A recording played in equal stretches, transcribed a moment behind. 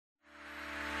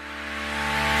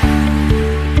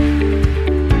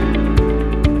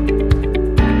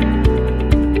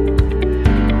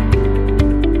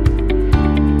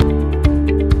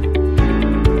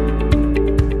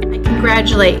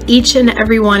congratulate each and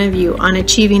every one of you on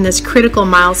achieving this critical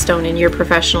milestone in your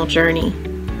professional journey.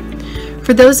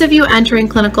 For those of you entering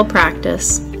clinical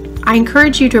practice, I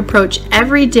encourage you to approach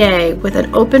every day with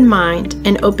an open mind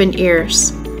and open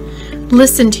ears.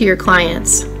 Listen to your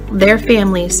clients, their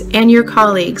families, and your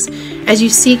colleagues as you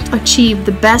seek to achieve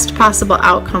the best possible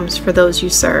outcomes for those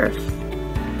you serve.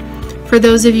 For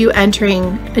those of you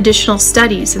entering additional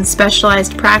studies in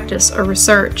specialized practice or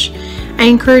research, I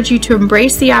encourage you to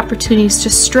embrace the opportunities to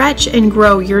stretch and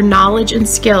grow your knowledge and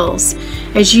skills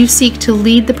as you seek to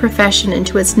lead the profession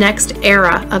into its next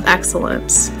era of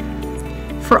excellence.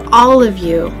 For all of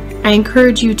you, I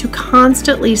encourage you to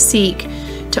constantly seek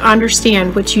to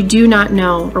understand what you do not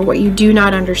know or what you do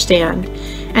not understand,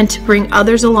 and to bring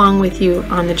others along with you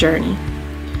on the journey.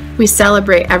 We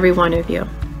celebrate every one of you.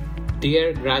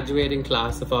 Dear graduating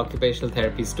class of occupational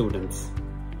therapy students,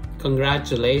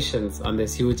 congratulations on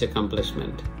this huge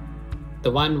accomplishment. The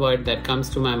one word that comes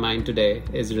to my mind today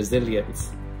is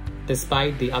resilience.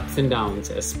 Despite the ups and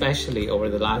downs, especially over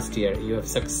the last year, you have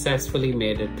successfully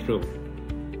made it through.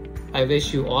 I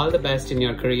wish you all the best in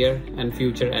your career and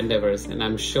future endeavors, and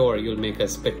I'm sure you'll make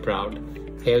us Pitt proud.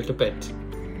 Hail to Pitt.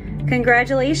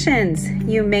 Congratulations,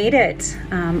 you made it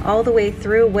all the way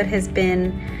through what has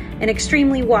been an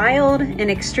extremely wild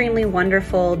and extremely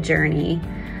wonderful journey.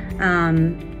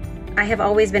 I have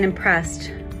always been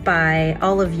impressed by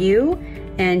all of you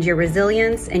and your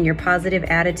resilience and your positive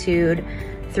attitude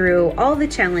through all the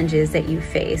challenges that you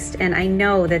faced. And I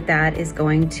know that that is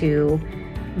going to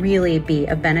really be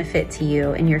a benefit to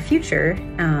you in your future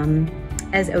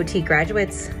as OT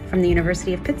graduates from the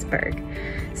University of Pittsburgh.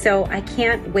 So I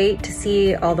can't wait to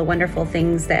see all the wonderful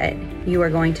things that you are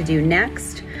going to do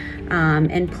next.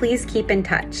 And please keep in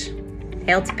touch.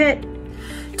 Hail to Pitt.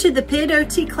 To the Pitt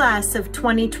OT Class of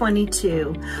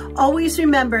 2022, always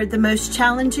remember the most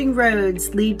challenging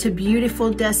roads lead to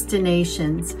beautiful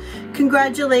destinations.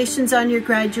 Congratulations on your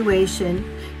graduation.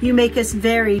 You make us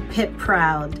very Pitt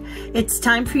proud. It's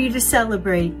time for you to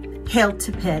celebrate. Hail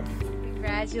to Pitt.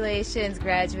 Congratulations,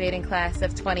 graduating class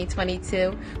of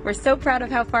 2022. We're so proud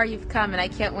of how far you've come, and I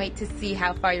can't wait to see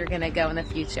how far you're going to go in the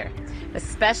future. A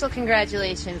special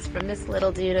congratulations from this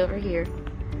little dude over here.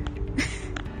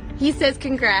 He says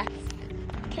congrats.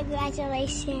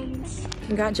 Congratulations.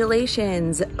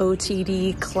 Congratulations,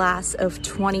 OTD class of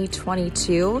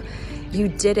 2022. You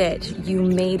did it. You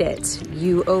made it.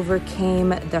 You overcame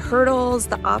the hurdles,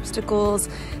 the obstacles,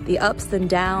 the ups and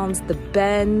downs, the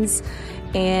bends,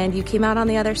 and you came out on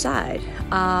the other side.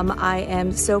 I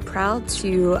am so proud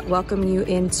to welcome you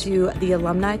into the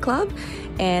Alumni Club,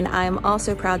 and I'm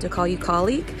also proud to call you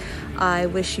colleague. I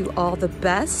wish you all the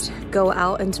best. Go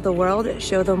out into the world,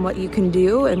 show them what you can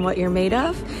do and what you're made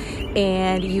of,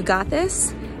 and you got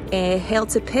this. And hail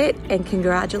to Pitt, and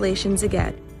congratulations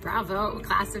again. Bravo,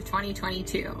 class of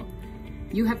 2022.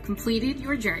 You have completed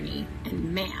your journey,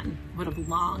 and man, what a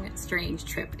long, strange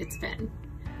trip it's been.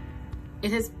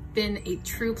 It has been a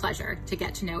true pleasure to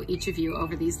get to know each of you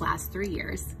over these last 3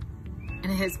 years,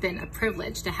 and it has been a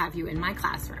privilege to have you in my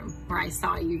classroom, where I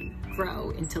saw you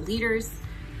grow into leaders,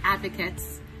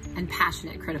 advocates, and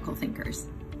passionate critical thinkers.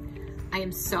 I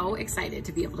am so excited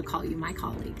to be able to call you my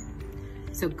colleague.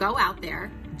 So go out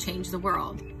there and change the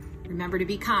world. Remember to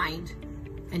be kind,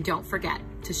 and don't forget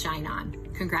to shine on.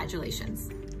 Congratulations.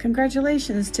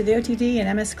 Congratulations to the OTD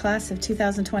and MS class of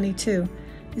 2022.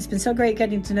 It's been so great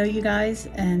getting to know you guys,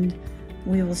 and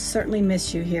we will certainly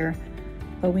miss you here.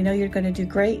 But we know you're going to do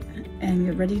great, and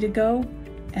you're ready to go,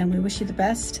 and we wish you the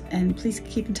best, and please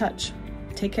keep in touch.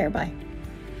 Take care, bye.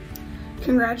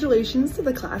 Congratulations to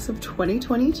the class of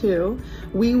 2022.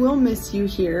 We will miss you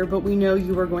here, but we know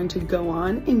you are going to go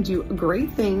on and do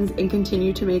great things and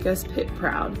continue to make us Pitt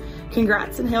proud.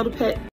 Congrats and hail to Pitt.